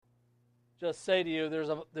just say to you,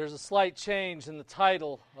 there's a slight change in the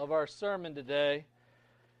title of our sermon today.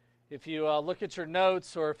 If you look at your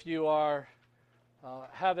notes, or if you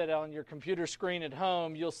have it on your computer screen at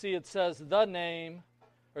home, you'll see it says it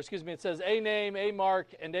says a name, a mark,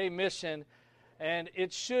 and a mission, and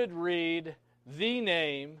it should read the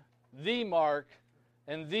name, the mark,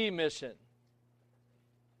 and the mission.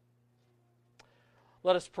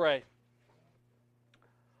 Let us pray.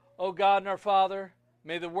 O God and our Father,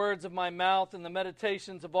 may the words of my mouth and the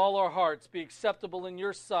meditations of all our hearts be acceptable in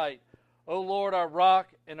your sight, O Lord, our rock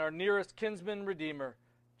and our nearest kinsman redeemer,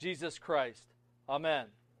 Jesus Christ. Amen.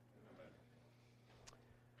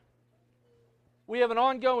 We have an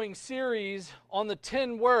ongoing series on the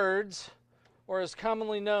 10 words, or as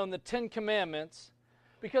commonly known, the 10 Commandments,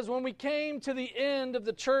 because when we came to the end of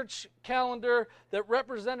the church calendar that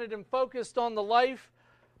represented and focused on the life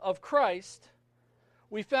of Christ,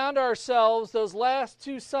 we found ourselves those last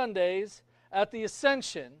 2 Sundays at the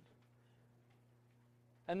Ascension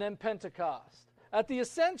and then Pentecost. At the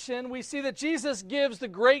Ascension, we see that Jesus gives the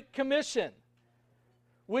Great Commission,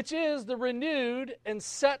 which is the renewed and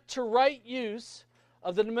set to right use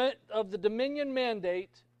of the dominion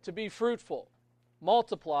mandate to be fruitful,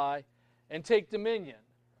 multiply, and take dominion,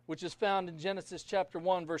 which is found in Genesis chapter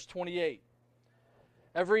 1, verse 28.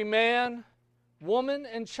 Every man, woman,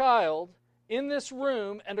 and child in this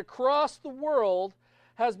room and across the world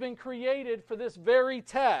has been created for this very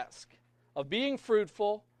task of being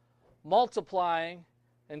fruitful, multiplying,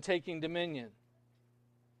 and taking dominion.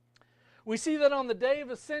 We see that on the day of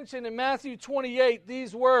Ascension in Matthew 28,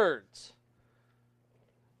 these words,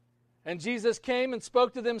 "And Jesus came and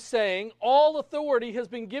spoke to them, saying, All authority has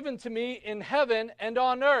been given to me in heaven and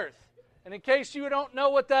on earth." And in case you don't know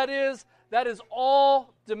what that is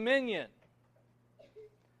all dominion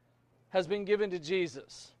has been given to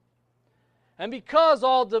Jesus. And because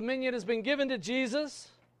all dominion has been given to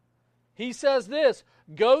Jesus, he says this,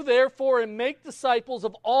 "Go therefore and make disciples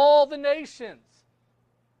of all the nations."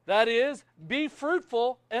 That is, be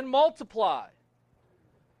fruitful and multiply.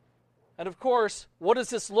 And of course, what does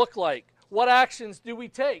this look like? What actions do we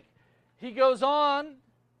take? He goes on,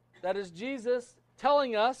 that is Jesus,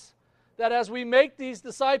 telling us that as we make these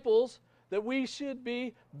disciples, that we should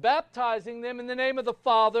be baptizing them in the name of the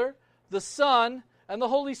Father, the Son, and the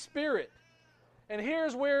Holy Spirit. And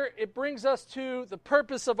here's where it brings us to the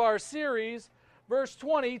purpose of our series, verse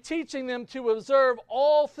 20, teaching them to observe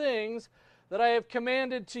all things that I have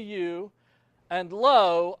commanded to you, and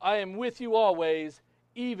lo, I am with you always,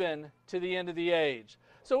 even to the end of the age.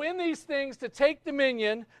 So in these things, to take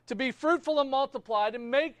dominion, to be fruitful and multiply, to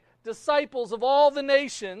make disciples of all the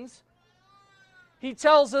nations, he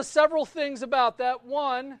tells us several things about that.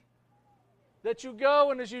 One, that you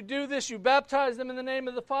go, and as you do this, you baptize them in the name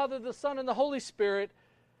of the Father, the Son, and the Holy Spirit,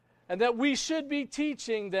 and that we should be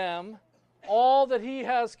teaching them all that he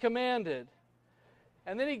has commanded.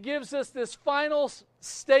 And then he gives us this final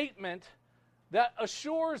statement that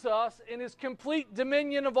assures us in his complete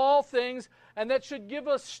dominion of all things, and that should give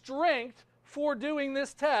us strength for doing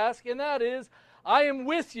this task, and that is, I am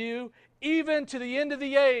with you even to the end of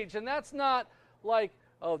the age. And that's not like,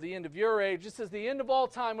 the end of your age. This is the end of all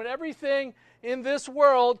time, when everything in this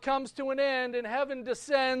world comes to an end and heaven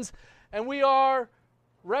descends and we are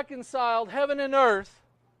reconciled, heaven and earth.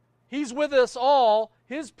 He's with us all,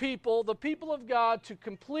 his people, the people of God, to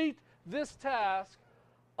complete this task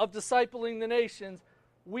of discipling the nations.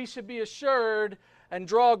 We should be assured and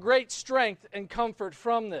draw great strength and comfort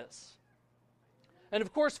from this. And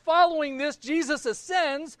of course, following this, Jesus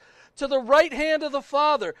ascends to the right hand of the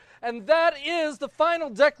Father. And that is the final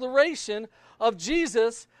declaration of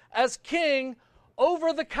Jesus as king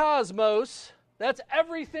over the cosmos. That's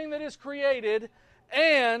everything that is created,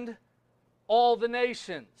 and all the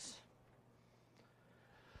nations.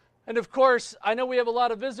 And of course, I know we have a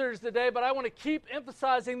lot of visitors today, but I want to keep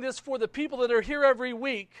emphasizing this for the people that are here every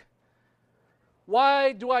week.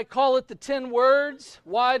 Why do I call it the 10 words?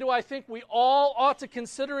 Why do I think we all ought to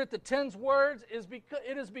consider it the 10 words?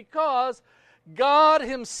 It is because God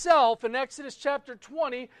himself in Exodus chapter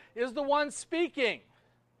 20 is the one speaking.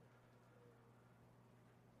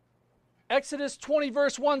 Exodus 20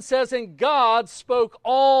 verse 1 says, "And God spoke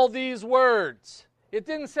all these words." It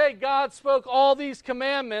didn't say God spoke all these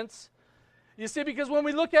commandments. You see, because when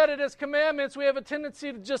we look at it as commandments, we have a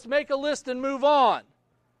tendency to just make a list and move on.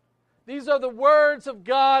 These are the words of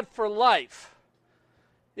God for life.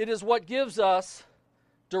 It is what gives us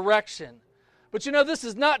direction. But this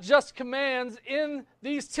is not just commands. In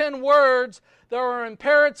these 10 words, there are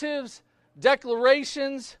imperatives,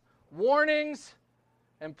 declarations, warnings,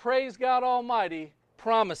 and praise God Almighty,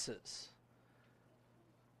 promises.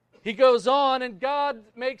 He goes on, and God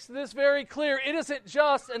makes this very clear. It isn't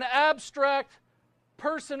just an abstract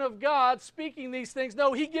person of God speaking these things.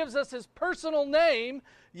 No, he gives us his personal name,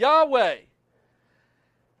 Yahweh.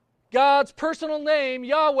 God's personal name,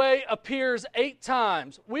 Yahweh, appears 8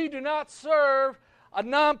 times. We do not serve a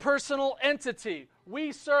non-personal entity.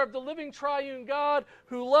 We serve the living triune God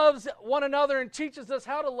who loves one another and teaches us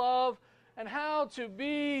how to love and how to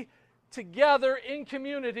be together in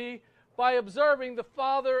community by observing the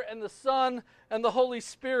Father and the Son and the Holy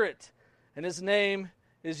Spirit. And his name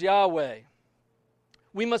is Yahweh.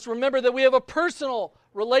 We must remember that we have a personal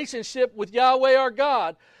relationship with Yahweh our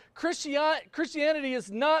God. Christianity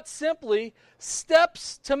is not simply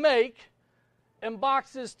steps to make and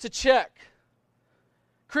boxes to check.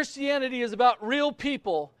 Christianity is about real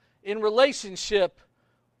people in relationship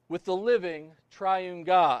with the living triune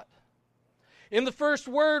God. In the first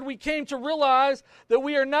word, we came to realize that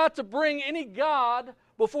we are not to bring any God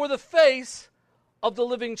before the face of the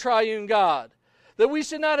living triune God. That we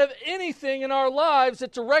should not have anything in our lives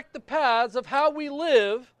that direct the paths of how we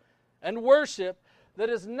live and worship that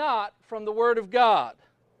is not from the Word of God.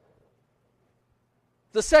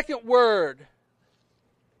 The second word,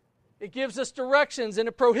 it gives us directions and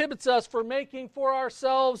it prohibits us from making for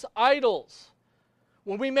ourselves idols.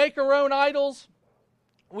 When we make our own idols,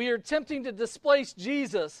 we are attempting to displace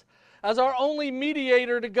Jesus as our only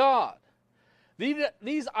mediator to God.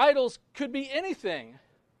 These idols could be anything,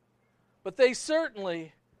 but they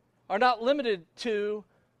certainly are not limited to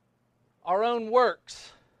our own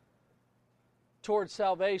works towards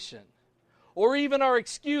salvation, or even our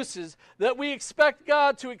excuses that we expect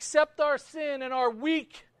God to accept our sin and our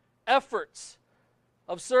weak efforts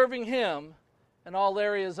of serving Him in all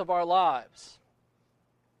areas of our lives.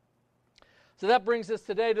 So that brings us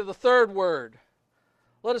today to the third word.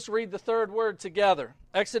 Let us read the third word together.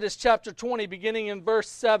 Exodus chapter 20, beginning in verse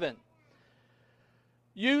 7.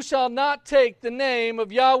 You shall not take the name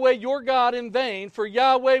of Yahweh your God in vain, for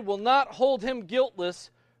Yahweh will not hold him guiltless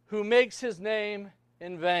who makes his name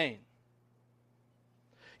in vain.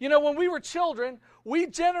 You know, when we were children, we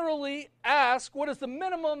generally ask, what is the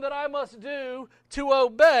minimum that I must do to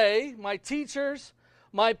obey my teachers,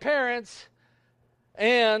 my parents,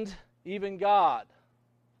 and even God?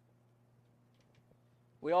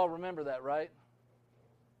 We all remember that, right?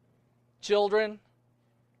 Children,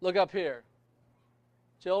 look up here.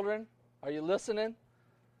 Children, are you listening?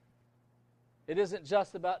 It isn't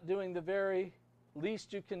just about doing the very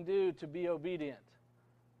least you can do to be obedient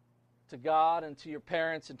to God and to your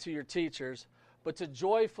parents and to your teachers, but to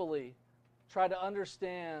joyfully try to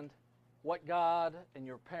understand what God and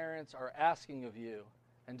your parents are asking of you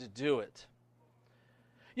and to do it.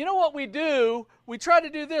 You know what we do? We try to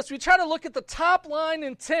do this. We try to look at the top line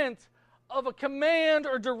intent of a command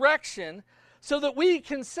or direction so that we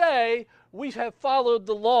can say we have followed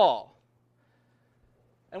the law.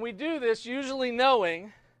 And we do this usually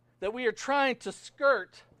knowing that we are trying to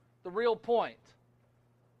skirt the real point.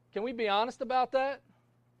 Can we be honest about that?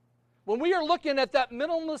 When we are looking at that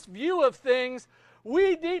minimalist view of things,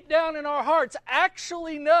 we deep down in our hearts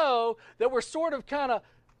actually know that we're sort of kind of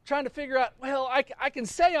trying to figure out, well, I can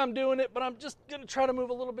say I'm doing it, but I'm just going to try to move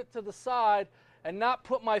a little bit to the side and not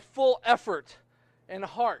put my full effort and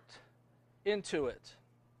heart into it.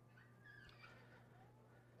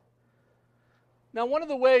 Now, one of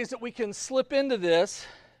the ways that we can slip into this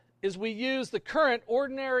is we use the current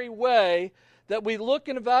ordinary way that we look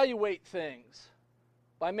and evaluate things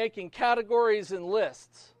by making categories and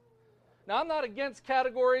lists. Now, I'm not against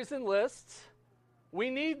categories and lists. We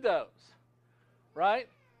need those, right?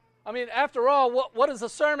 I mean, after all, what is a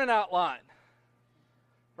sermon outline,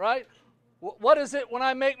 right? What is it when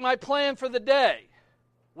I make my plan for the day?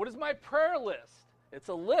 What is my prayer list? It's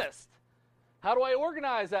a list. How do I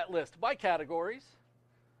organize that list? By categories,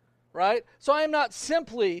 right? So I am not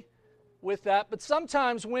simply with that, but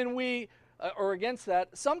sometimes when we, or against that,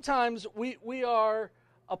 sometimes we are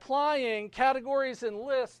applying categories and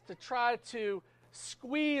lists to try to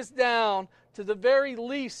squeeze down to the very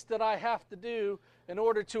least that I have to do in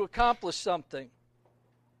order to accomplish something.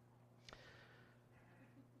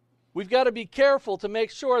 We've got to be careful to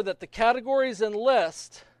make sure that the categories and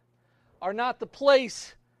lists are not the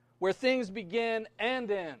place where things begin and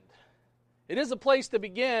end. It is a place to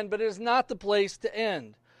begin, but it is not the place to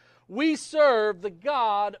end. We serve the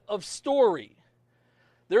God of story.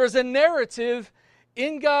 There is a narrative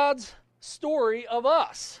in God's story of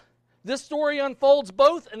us. This story unfolds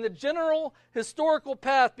both in the general historical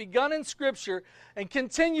path begun in Scripture and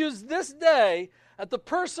continues this day at the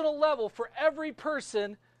personal level for every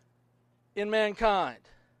person in mankind.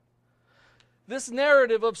 this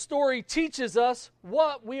narrative of story teaches us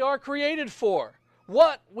what we are created for,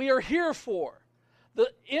 what we are here for.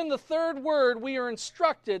 In the third word, we are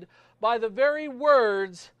instructed by the very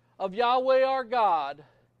words of Yahweh our God,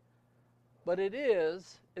 but it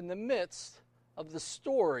is in the midst of the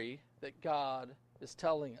story that God is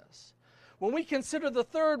telling us. When we consider the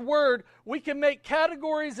third word, we can make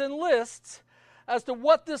categories and lists as to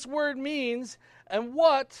what this word means and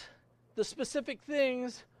what the specific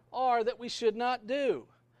things are that we should not do.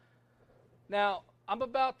 Now, I'm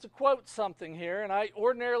about to quote something here, and I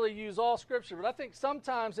ordinarily use all Scripture, but I think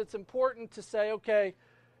sometimes it's important to say, okay,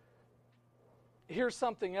 here's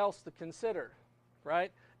something else to consider,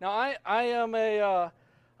 right? Now, I am a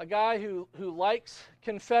guy who likes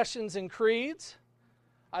confessions and creeds.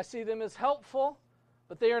 I see them as helpful,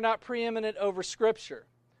 but they are not preeminent over Scripture.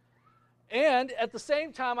 And at the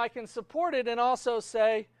same time, I can support it and also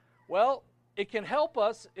say, well, it can help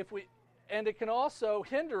us and it can also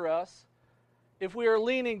hinder us if we are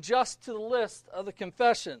leaning just to the list of the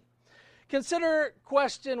confession. Consider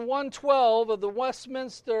question 112 of the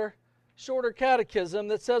Westminster Shorter Catechism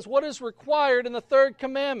that says, what is required in the third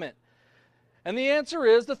commandment? And the answer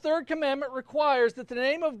is, the third commandment requires that the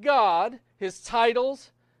name of God, His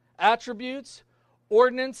titles, attributes,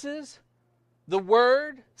 ordinances, the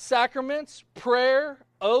word, sacraments, prayer,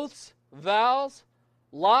 oaths, vows,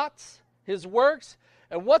 lots, His works,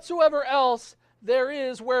 and whatsoever else there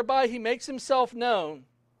is whereby He makes Himself known,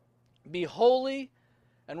 be holy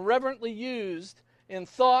and reverently used in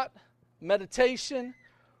thought, meditation,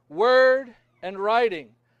 word, and writing,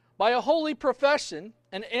 by a holy profession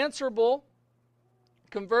and answerable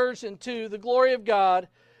conversion to the glory of God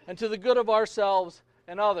and to the good of ourselves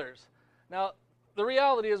and others. Now, the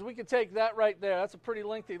reality is we could take that right there. That's a pretty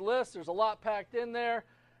lengthy list. There's a lot packed in there.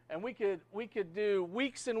 And we could do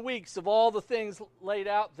weeks and weeks of all the things laid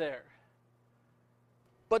out there.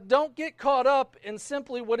 But don't get caught up in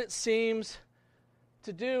simply what it seems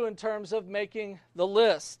to do in terms of making the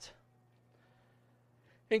list.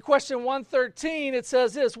 In question 113, it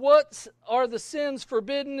says this, what are the sins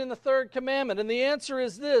forbidden in the third commandment? And the answer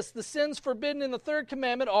is this, the sins forbidden in the third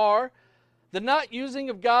commandment are the not using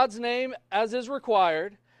of God's name as is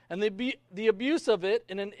required, and the abuse of it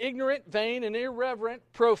in an ignorant, vain, and irreverent,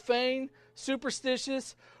 profane,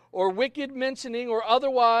 superstitious, or wicked mentioning, or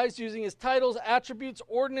otherwise using His titles, attributes,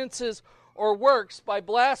 ordinances, or works by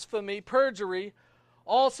blasphemy, perjury,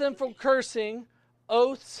 all sinful cursing,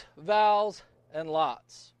 oaths, vows, and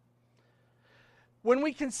lots. When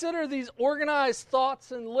we consider these organized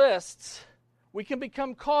thoughts and lists, we can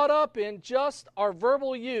become caught up in just our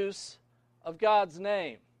verbal use of God's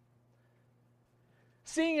name,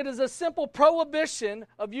 seeing it as a simple prohibition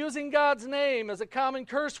of using God's name as a common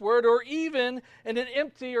curse word or even in an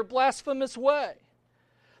empty or blasphemous way.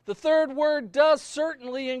 The third word does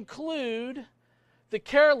certainly include the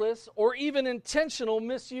careless or even intentional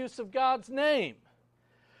misuse of God's name.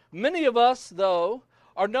 Many of us, though,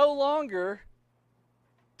 are no longer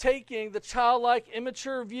taking the childlike,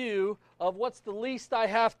 immature view of what's the least I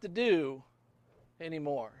have to do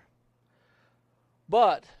anymore.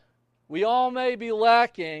 But we all may be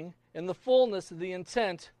lacking in the fullness of the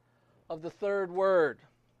intent of the third word.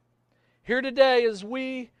 Here today, as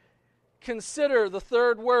we consider the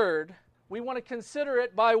third word, we want to consider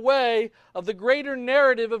it by way of the greater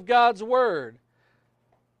narrative of God's word.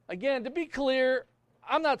 Again, to be clear,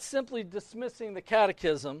 I'm not simply dismissing the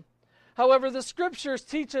catechism. However, the Scriptures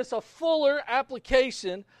teach us a fuller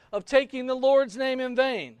application of taking the Lord's name in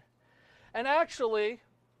vain. And actually,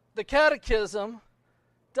 the catechism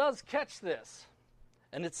does catch this,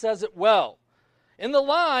 and it says it well. In the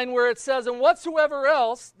line where it says, and whatsoever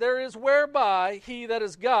else there is whereby He, that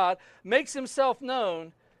is God, makes Himself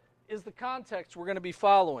known, is the context we're going to be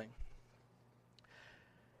following.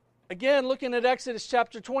 Again, looking at Exodus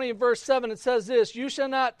chapter 20 and verse 7, it says this, you shall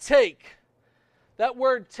not take. That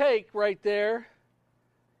word take right there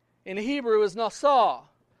in Hebrew is nasah.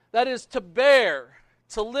 That is to bear,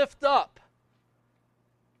 to lift up,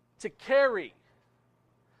 to carry.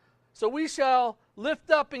 So we shall lift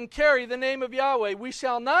up and carry the name of Yahweh. We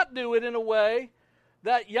shall not do it in a way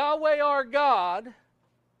that Yahweh our God,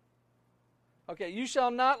 you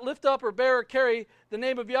shall not lift up or bear or carry the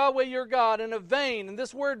name of Yahweh your God in a vain. And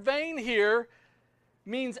this word vain here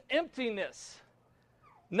means emptiness,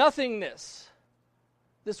 nothingness.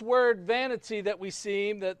 This word vanity that we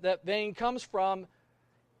see, that vain comes from,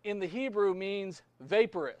 in the Hebrew means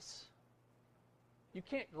vaporous. You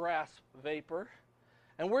can't grasp vapor.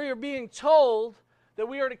 And we are being told that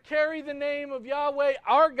we are to carry the name of Yahweh,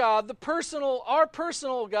 our God, our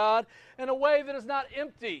personal God, in a way that is not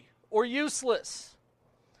empty or useless.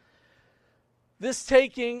 This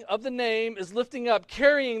taking of the name is lifting up,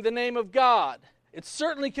 carrying the name of God. It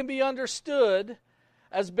certainly can be understood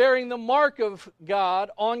as bearing the mark of God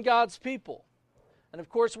on God's people. And of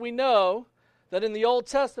course we know that in the Old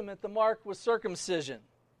Testament the mark was circumcision.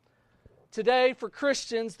 Today for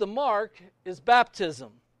Christians the mark is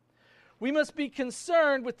baptism. We must be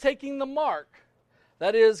concerned with taking the mark,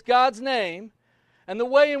 that is God's name, and the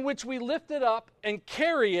way in which we lift it up and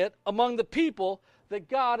carry it among the people that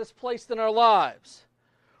God has placed in our lives.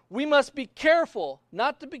 We must be careful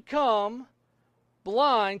not to become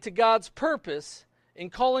blind to God's purpose in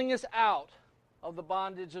calling us out of the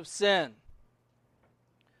bondage of sin.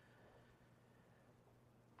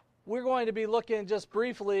 We're going to be looking just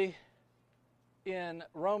briefly in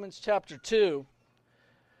Romans chapter 2,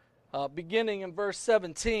 beginning in verse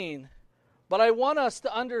 17. But I want us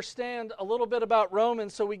to understand a little bit about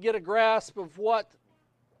Romans so we get a grasp of what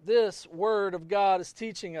this Word of God is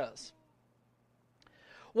teaching us.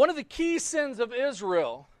 One of the key sins of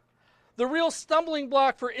Israel, the real stumbling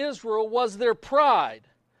block for Israel, was their pride.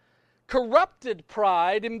 Corrupted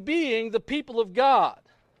pride in being the people of God.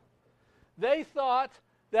 They thought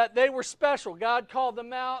that they were special. God called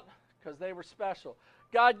them out because they were special.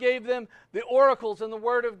 God gave them the oracles and the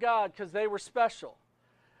Word of God because they were special.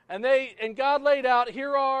 And God laid out,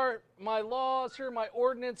 here are my laws, here are my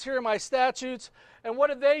ordinances, here are my statutes. And what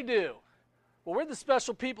did they do? Well, we're the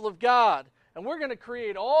special people of God, and we're going to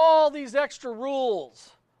create all these extra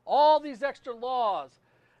rules, all these extra laws,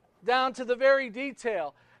 down to the very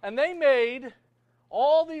detail. And they made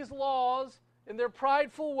all these laws in their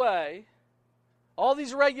prideful way, all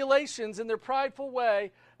these regulations in their prideful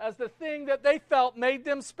way, as the thing that they felt made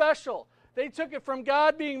them special. They took it from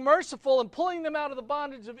God being merciful and pulling them out of the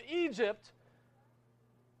bondage of Egypt,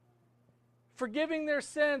 forgiving their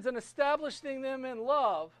sins and establishing them in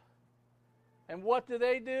love. And what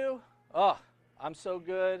do? Oh, I'm so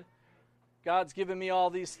good. God's given me all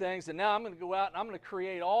these things, and now I'm going to go out and I'm going to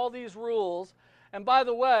create all these rules. And by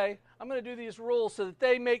the way, I'm going to do these rules so that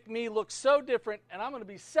they make me look so different, and I'm going to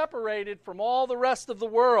be separated from all the rest of the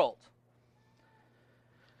world.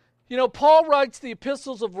 You know, Paul writes the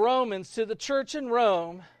epistles of Romans to the church in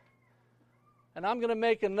Rome, and I'm going to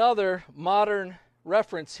make another modern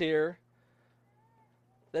reference here,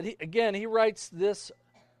 that he writes this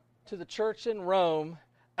to the church in Rome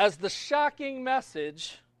as the shocking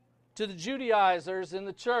message to the Judaizers in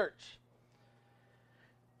the church.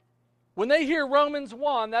 When they hear Romans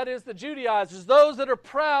 1, that is the Judaizers, those that are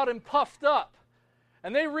proud and puffed up,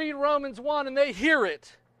 and they read Romans 1 and they hear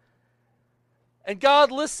it, and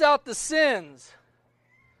God lists out the sins,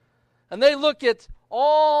 and they look at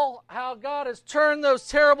all how God has turned those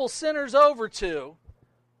terrible sinners over to,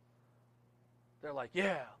 they're like,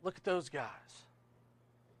 yeah, look at those guys.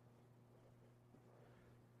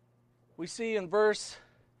 We see in verse,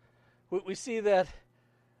 we see that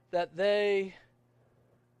they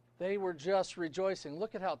were just rejoicing.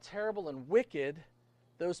 Look at how terrible and wicked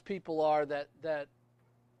those people are that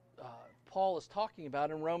Paul is talking about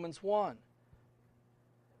in Romans 1.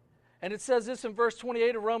 And it says this in verse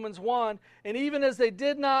 28 of Romans 1, and even as they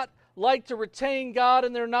did not like to retain God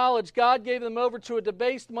in their knowledge, God gave them over to a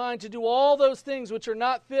debased mind to do all those things which are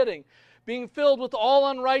not fitting, being filled with all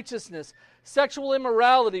unrighteousness, sexual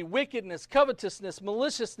immorality, wickedness, covetousness,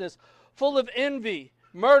 maliciousness, full of envy,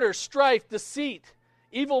 murder, strife, deceit,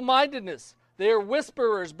 evil-mindedness. They are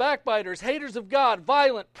whisperers, backbiters, haters of God,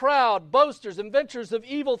 violent, proud, boasters, inventors of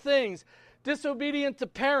evil things, disobedient to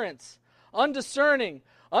parents, undiscerning,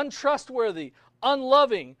 untrustworthy,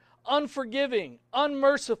 unloving, unforgiving,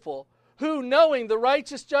 unmerciful, who, knowing the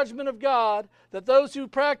righteous judgment of God, that those who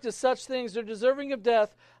practice such things are deserving of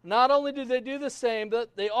death, not only do they do the same,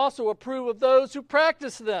 but they also approve of those who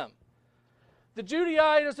practice them. The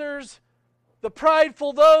Judaizers, the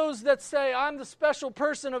prideful, those that say, I'm the special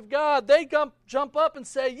person of God, they jump up and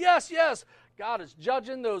say, yes, yes, God is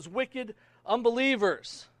judging those wicked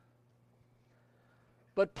unbelievers.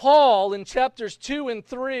 But Paul, in chapters 2 and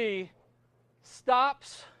 3,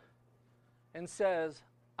 stops and says,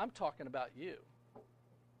 I'm talking about you.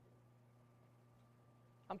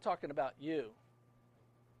 I'm talking about you.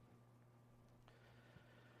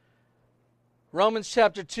 Romans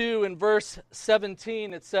chapter 2 and verse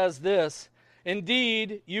 17, it says this,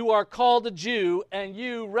 indeed, you are called a Jew, and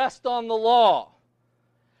you rest on the law,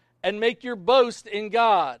 and make your boast in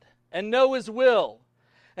God, and know His will,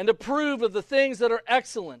 and approve of the things that are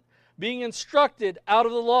excellent, being instructed out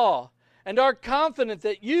of the law, and are confident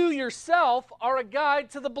that you yourself are a guide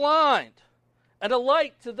to the blind, and a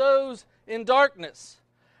light to those in darkness,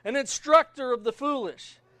 an instructor of the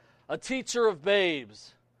foolish, a teacher of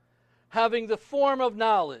babes, having the form of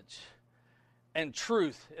knowledge, and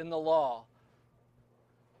truth in the law.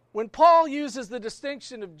 When Paul uses the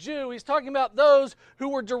distinction of Jew, he's talking about those who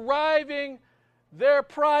were deriving their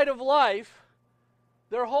pride of life,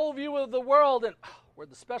 their whole view of the world, and we're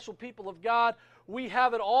the special people of God. We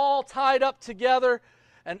have it all tied up together.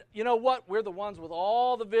 And you know what? We're the ones with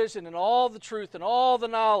all the vision and all the truth and all the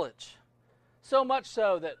knowledge. So much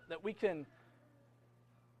so that we can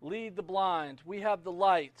lead the blind. We have the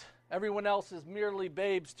light. Everyone else is merely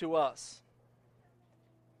babes to us.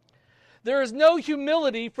 There is no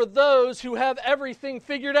humility for those who have everything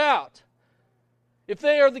figured out, if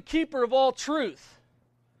they are the keeper of all truth.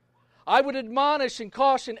 I would admonish and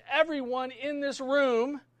caution everyone in this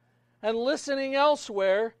room and listening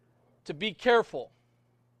elsewhere to be careful.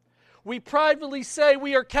 We pridefully say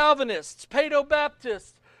we are Calvinists,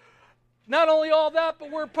 Paedo-Baptists. Not only all that,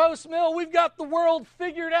 but we're post-mill. We've got the world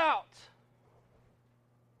figured out.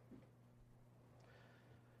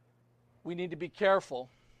 We need to be careful.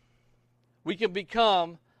 We can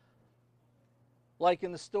become like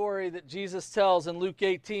in the story that Jesus tells in Luke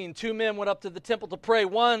 18. 2 men went up to the temple to pray,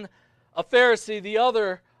 one a Pharisee, the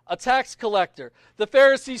other a tax collector. The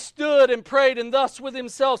Pharisee stood and prayed, and thus with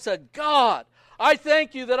himself said, God, I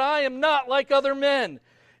thank you that I am not like other men,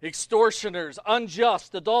 extortioners,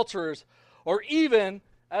 unjust, adulterers, or even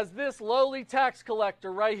as this lowly tax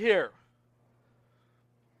collector right here.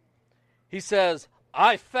 He says,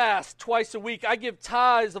 I fast twice a week. I give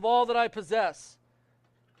tithes of all that I possess.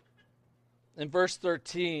 In verse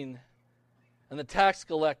 13, and the tax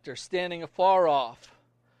collector, standing afar off,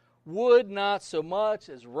 would not so much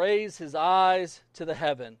as raise his eyes to the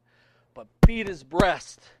heaven, but beat his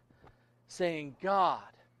breast, saying, God,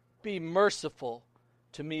 be merciful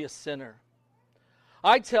to me, a sinner.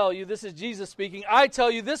 I tell you, this is Jesus speaking, I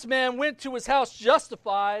tell you, this man went to his house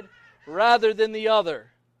justified rather than the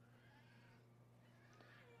other.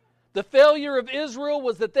 The failure of Israel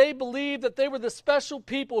was that they believed that they were the special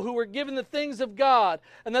people who were given the things of God,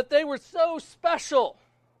 and that they were so special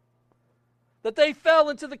that they fell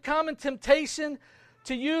into the common temptation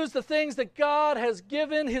to use the things that God has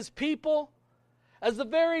given His people as the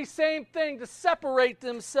very same thing to separate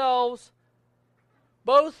themselves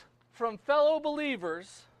both from fellow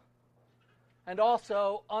believers and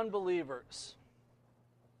also unbelievers.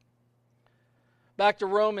 Back to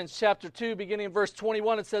Romans chapter 2, beginning in verse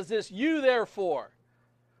 21, it says this, You therefore,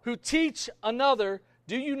 who teach another,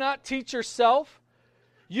 do you not teach yourself?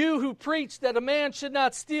 You who preach that a man should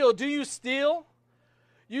not steal, do you steal?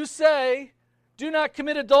 You say, do not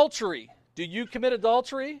commit adultery. Do you commit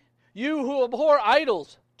adultery? You who abhor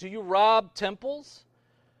idols, do you rob temples?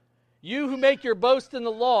 You who make your boast in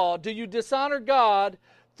the law, do you dishonor God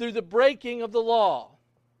through the breaking of the law?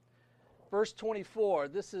 Verse 24,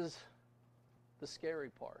 this is the scary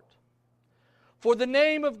part. For the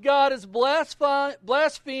name of God is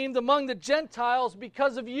blasphemed among the Gentiles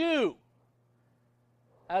because of you,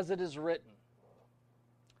 as it is written.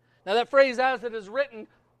 Now that phrase, as it is written,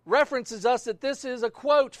 references us that this is a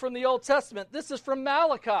quote from the Old Testament. This is from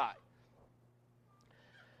Malachi.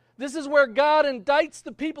 This is where God indicts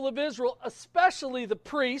the people of Israel, especially the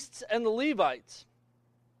priests and the Levites.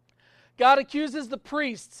 God accuses the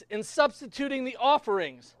priests in substituting the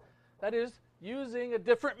offerings, that is, using a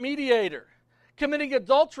different mediator, committing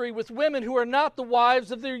adultery with women who are not the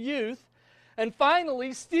wives of their youth, and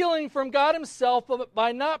finally stealing from God Himself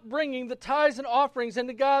by not bringing the tithes and offerings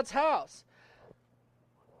into God's house.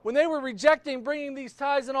 When they were rejecting bringing these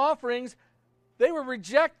tithes and offerings, they were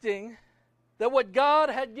rejecting that what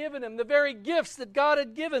God had given them, the very gifts that God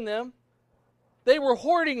had given them, they were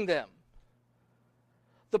hoarding them.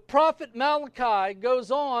 The prophet Malachi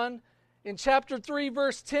goes on in chapter 3,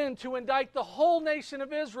 verse 10, to indict the whole nation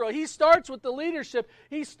of Israel. He starts with the leadership.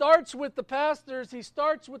 He starts with the pastors. He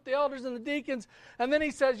starts with the elders and the deacons. And then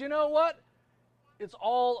he says, you know what? It's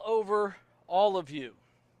all over all of you.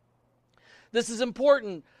 This is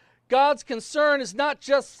important. God's concern is not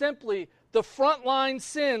just simply the frontline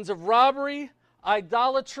sins of robbery,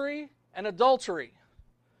 idolatry, and adultery,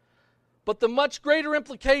 but the much greater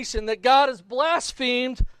implication that God is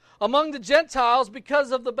blasphemed among the Gentiles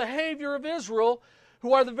because of the behavior of Israel,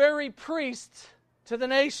 who are the very priests to the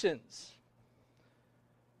nations.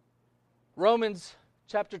 Romans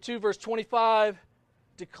chapter 2, verse 25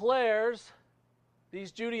 declares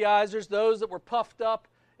these Judaizers, those that were puffed up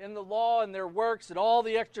in the law and their works and all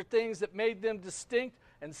the extra things that made them distinct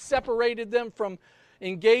and separated them from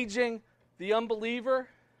engaging the unbeliever,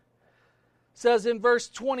 says in verse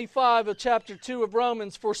 25 of chapter 2 of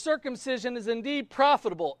Romans, for circumcision is indeed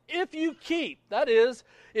profitable if you keep, that is,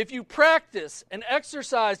 if you practice and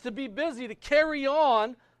exercise to be busy to carry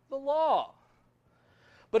on the law.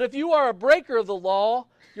 But if you are a breaker of the law,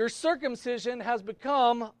 your circumcision has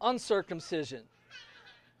become uncircumcision.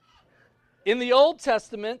 In the Old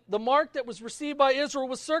Testament, the mark that was received by Israel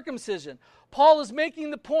was circumcision. Paul is making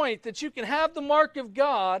the point that you can have the mark of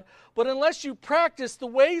God, but unless you practice the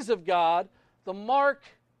ways of God, the mark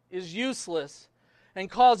is useless and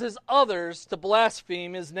causes others to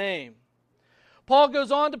blaspheme his name. Paul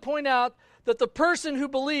goes on to point out that the person who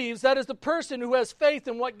believes, that is the person who has faith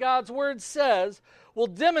in what God's word says, will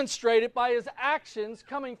demonstrate it by his actions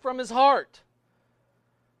coming from his heart.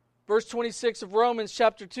 Verse 26 of Romans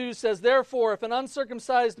chapter 2 says, "Therefore, if an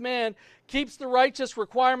uncircumcised man keeps the righteous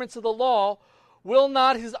requirements of the law, will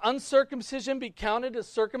not his uncircumcision be counted as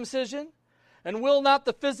circumcision? And will not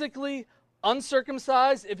the physically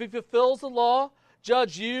uncircumcised, if he fulfills the law,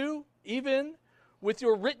 judge you, even with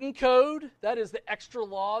your written code?" That is the extra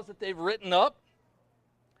laws that they've written up.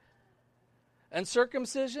 "And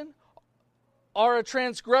circumcision are a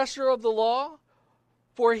transgressor of the law?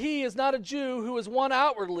 For he is not a Jew who is one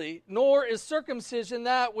outwardly, nor is circumcision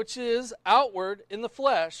that which is outward in the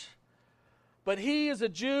flesh. But he is a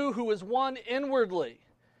Jew who is one inwardly,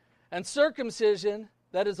 and circumcision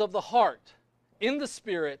that is of the heart, in the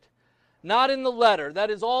spirit, not in the letter."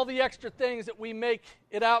 That is all the extra things that we make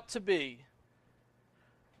it out to be.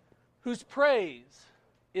 "Whose praise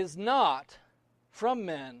is not from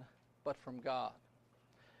men, but from God."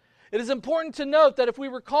 It is important to note that if we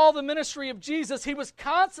recall the ministry of Jesus, he was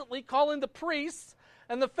constantly calling the priests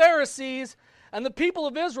and the Pharisees and the people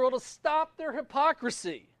of Israel to stop their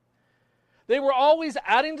hypocrisy. They were always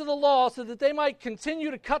adding to the law so that they might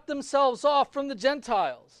continue to cut themselves off from the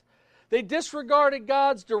Gentiles. They disregarded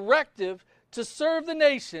God's directive to serve the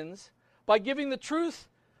nations by giving the truth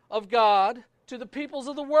of God to the peoples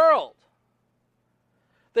of the world.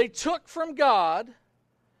 They took from God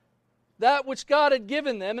that which God had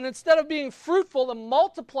given them, and instead of being fruitful and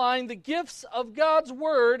multiplying the gifts of God's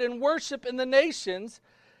word and worship in the nations,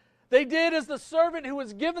 they did as the servant who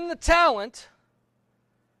was given the talent,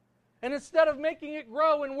 and instead of making it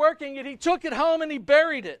grow and working it, he took it home and he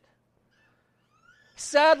buried it.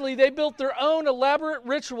 Sadly, they built their own elaborate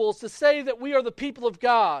rituals to say that we are the people of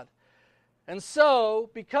God. And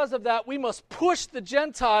so, because of that, we must push the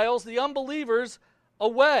Gentiles, the unbelievers,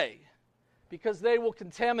 away, because they will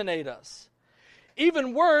contaminate us.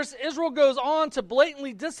 Even worse, Israel goes on to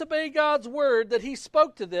blatantly disobey God's word that he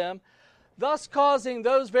spoke to them, thus causing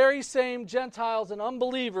those very same Gentiles and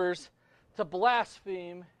unbelievers to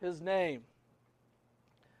blaspheme his name.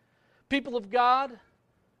 People of God,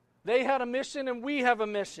 they had a mission and we have a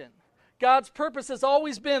mission. God's purpose has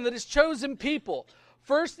always been that his chosen people,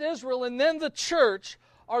 first Israel and then the church,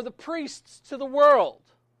 are the priests to the world.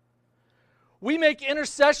 We make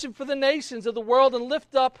intercession for the nations of the world and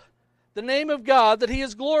lift up the name of God that he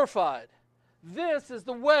is glorified. This is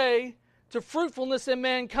the way to fruitfulness in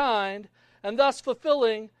mankind and thus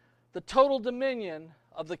fulfilling the total dominion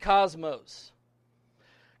of the cosmos.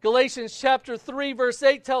 Galatians chapter 3 verse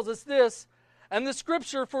 8 tells us this, "And the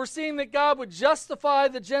scripture, foreseeing that God would justify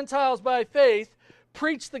the Gentiles by faith,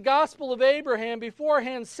 preached the gospel of Abraham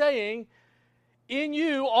beforehand, saying, in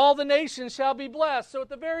you all the nations shall be blessed." So at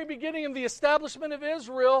the very beginning of the establishment of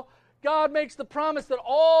Israel, God makes the promise that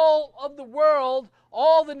all of the world,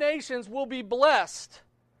 all the nations will be blessed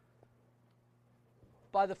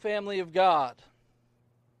by the family of God.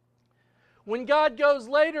 When God goes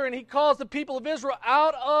later and he calls the people of Israel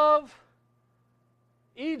out of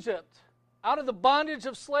Egypt, out of the bondage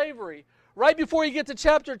of slavery, right before you get to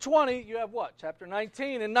chapter 20, you have what? Chapter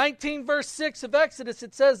 19. In 19 verse 6 of Exodus,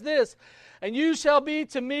 it says this, "And you shall be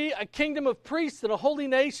to me a kingdom of priests and a holy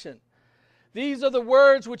nation. These are the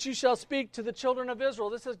words which you shall speak to the children of Israel."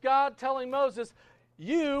 This is God telling Moses,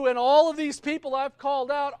 you and all of these people I've called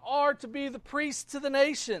out are to be the priests to the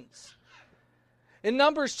nations. In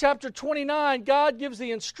Numbers chapter 29, God gives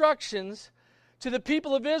the instructions to the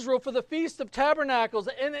people of Israel for the Feast of Tabernacles.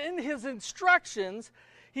 And in his instructions,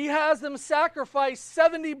 he has them sacrifice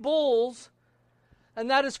 70 bulls, and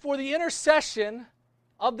that is for the intercession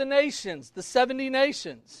of the nations, the 70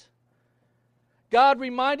 nations. God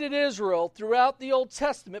reminded Israel throughout the Old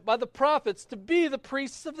Testament by the prophets to be the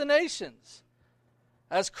priests of the nations.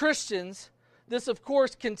 As Christians, this of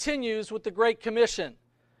course continues with the Great Commission.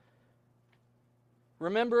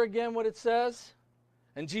 Remember again what it says?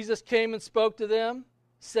 "And Jesus came and spoke to them,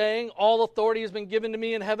 saying, all authority has been given to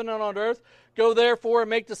me in heaven and on earth. Go therefore and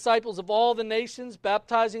make disciples of all the nations,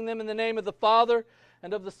 baptizing them in the name of the Father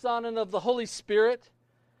and of the Son and of the Holy Spirit,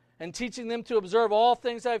 and teaching them to observe all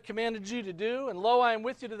things I have commanded you to do. And lo, I am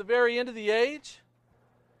with you to the very end of the age."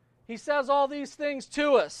 He says all these things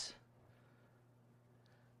to us.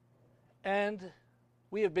 And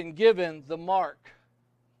we have been given the mark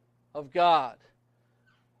of God.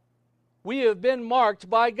 We have been marked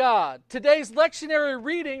by God. Today's lectionary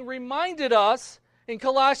reading reminded us in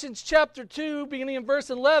Colossians chapter 2, beginning in verse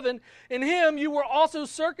 11, in him you were also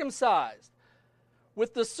circumcised,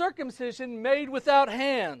 with the circumcision made without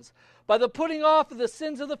hands, by the putting off of the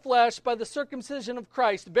sins of the flesh, by the circumcision of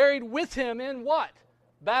Christ, buried with him in what?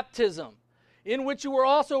 Baptism, in which you were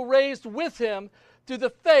also raised with him through the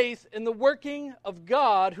faith in the working of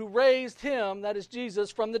God who raised him, that is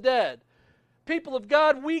Jesus, from the dead. People of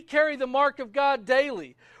God, we carry the mark of God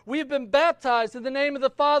daily. We have been baptized in the name of the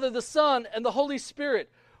Father, the Son, and the Holy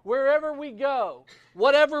Spirit. Wherever we go,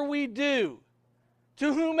 whatever we do,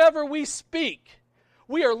 to whomever we speak,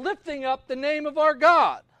 we are lifting up the name of our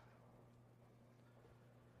God.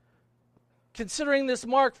 Considering this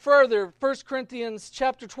mark further, 1 Corinthians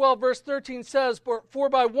chapter 12, verse 13 says, For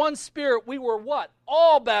by one Spirit we were what?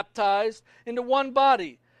 All baptized into one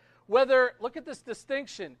body. Whether, look at this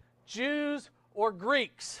distinction, Jews or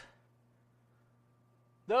Greeks.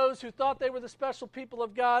 Those who thought they were the special people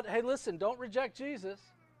of God, hey, listen, don't reject Jesus.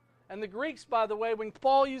 And the Greeks, by the way, when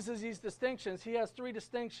Paul uses these distinctions, he has three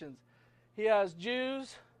distinctions. He has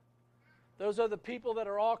Jews. Those are the people that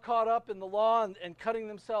are all caught up in the law and cutting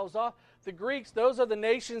themselves off. The Greeks, those are the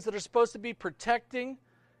nations that are supposed to be protecting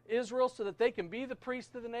Israel so that they can be the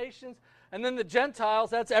priests of the nations. And then the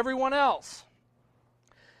Gentiles, that's everyone else.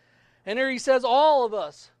 And here he says all of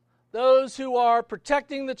us, those who are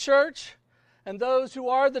protecting the church and those who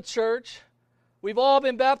are the church, we've all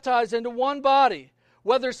been baptized into one body,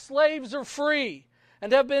 whether slaves or free,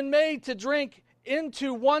 and have been made to drink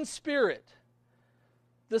into one Spirit.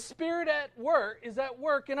 The Spirit is at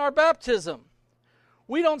work in our baptism.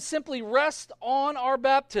 We don't simply rest on our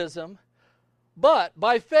baptism, but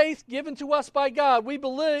by faith given to us by God, we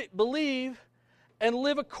believe and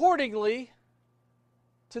live accordingly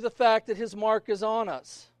to the fact that his mark is on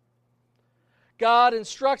us. God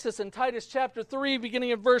instructs us in Titus chapter 3, beginning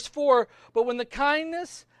in verse 4, But when the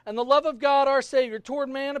kindness and the love of God our Savior toward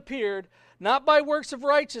man appeared, not by works of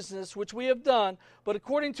righteousness which we have done, but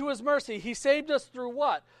according to his mercy, he saved us through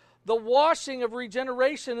what? The washing of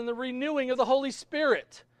regeneration and the renewing of the Holy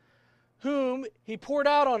Spirit, whom he poured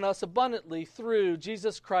out on us abundantly through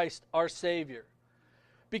Jesus Christ our Savior.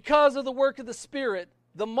 Because of the work of the Spirit,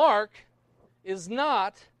 the mark is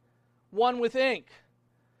not one with ink,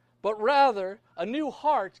 but rather a new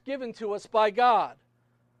heart given to us by God.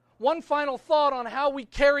 One final thought on how we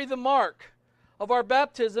carry the mark of our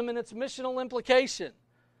baptism and its missional implication.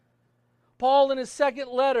 Paul, in his second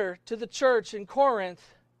letter to the church in Corinth,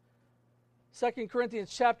 2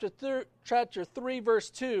 Corinthians chapter 3, verse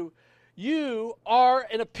 2, you are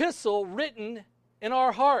an epistle written in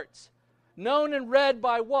our hearts, known and read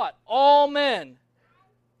by what? All men.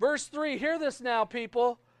 Verse 3, hear this now,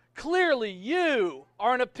 people. Clearly, you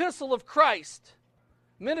are an epistle of Christ,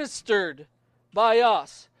 ministered by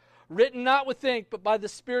us, written not with ink, but by the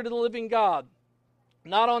Spirit of the living God,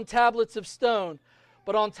 not on tablets of stone,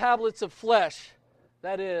 but on tablets of flesh,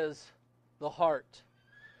 that is, the heart.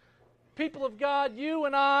 People of God, you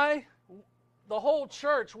and I, the whole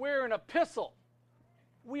church, we're an epistle.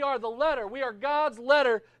 We are the letter. We are God's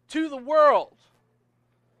letter to the world.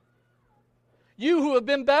 You who have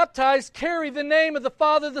been baptized carry the name of the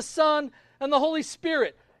Father, the Son, and the Holy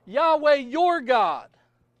Spirit. Yahweh, your God.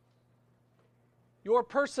 Your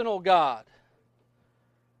personal God.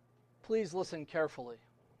 Please listen carefully.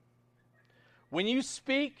 When you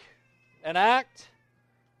speak and act,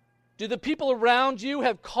 do the people around you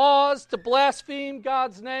have cause to blaspheme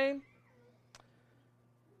God's name?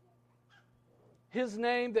 His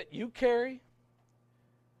name that you carry?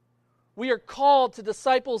 We are called to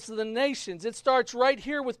disciples of the nations. It starts right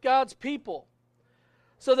here with God's people,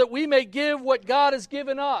 so that we may give what God has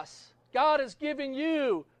given us. God has given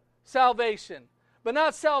you salvation, but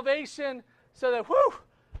not salvation so that,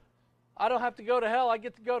 I don't have to go to hell, I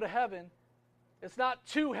get to go to heaven. It's not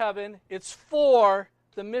to heaven, it's for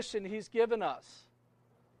the mission he's given us.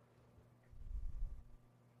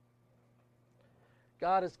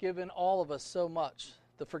 God has given all of us so much,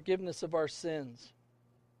 the forgiveness of our sins.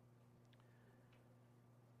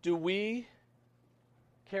 Do we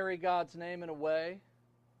carry God's name in a way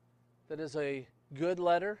that is a good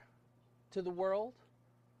letter to the world?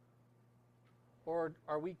 Or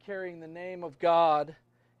are we carrying the name of God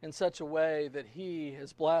in such a way that he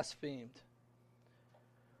is blasphemed?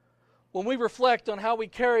 When we reflect on how we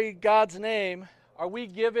carry God's name, are we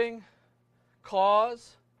giving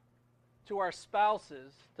cause to our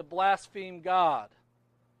spouses to blaspheme God?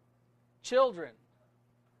 Children,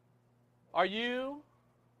 are you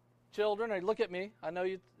Children, look at me. I know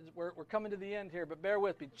we're coming to the end here, but bear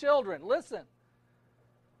with me. Children, listen.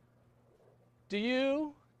 Do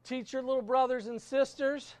you teach your little brothers and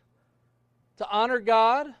sisters to honor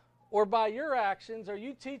God? Or by your actions, are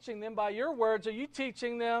you teaching them, by your words, are you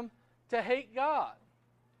teaching them to hate God?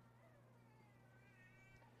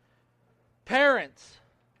 Parents,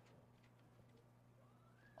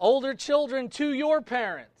 older children to your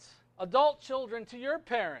parents, adult children to your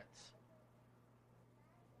parents.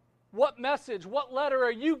 What message, what letter are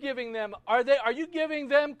you giving them? Are you giving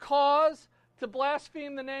them cause to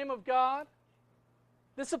blaspheme the name of God?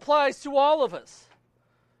 This applies to all of us.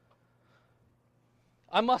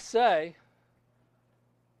 I must say,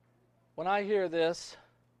 when I hear this,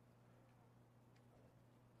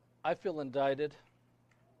 I feel indicted.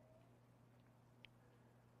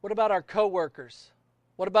 What about our coworkers?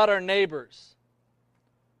 What about our neighbors?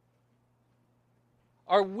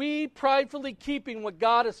 Are we pridefully keeping what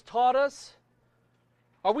God has taught us?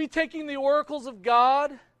 Are we taking the oracles of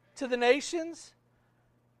God to the nations?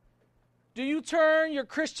 Do you turn your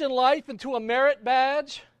Christian life into a merit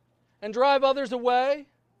badge and drive others away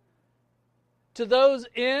to those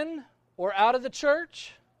in or out of the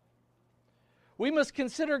church? We must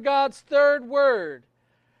consider God's third word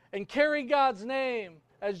and carry God's name,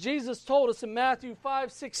 as Jesus told us in Matthew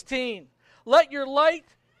 5:16. Let your light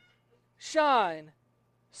shine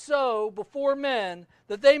so before men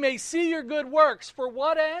that they may see your good works. For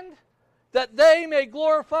what end? That they may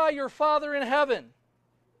glorify your Father in heaven.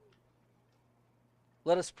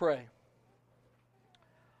 Let us pray.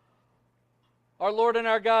 Our Lord and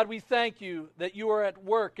our God, we thank you that you are at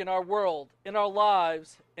work in our world, in our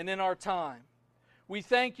lives, and in our time. We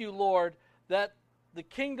thank you, Lord, that the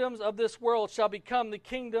kingdoms of this world shall become the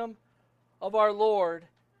kingdom of our Lord,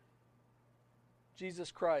 Jesus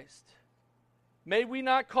Christ. May we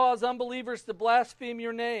not cause unbelievers to blaspheme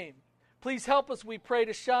your name. Please help us, we pray,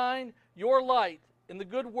 to shine your light in the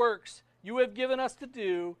good works you have given us to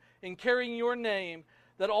do in carrying your name,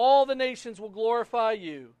 that all the nations will glorify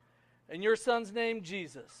you. In your Son's name,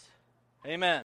 Jesus. Amen.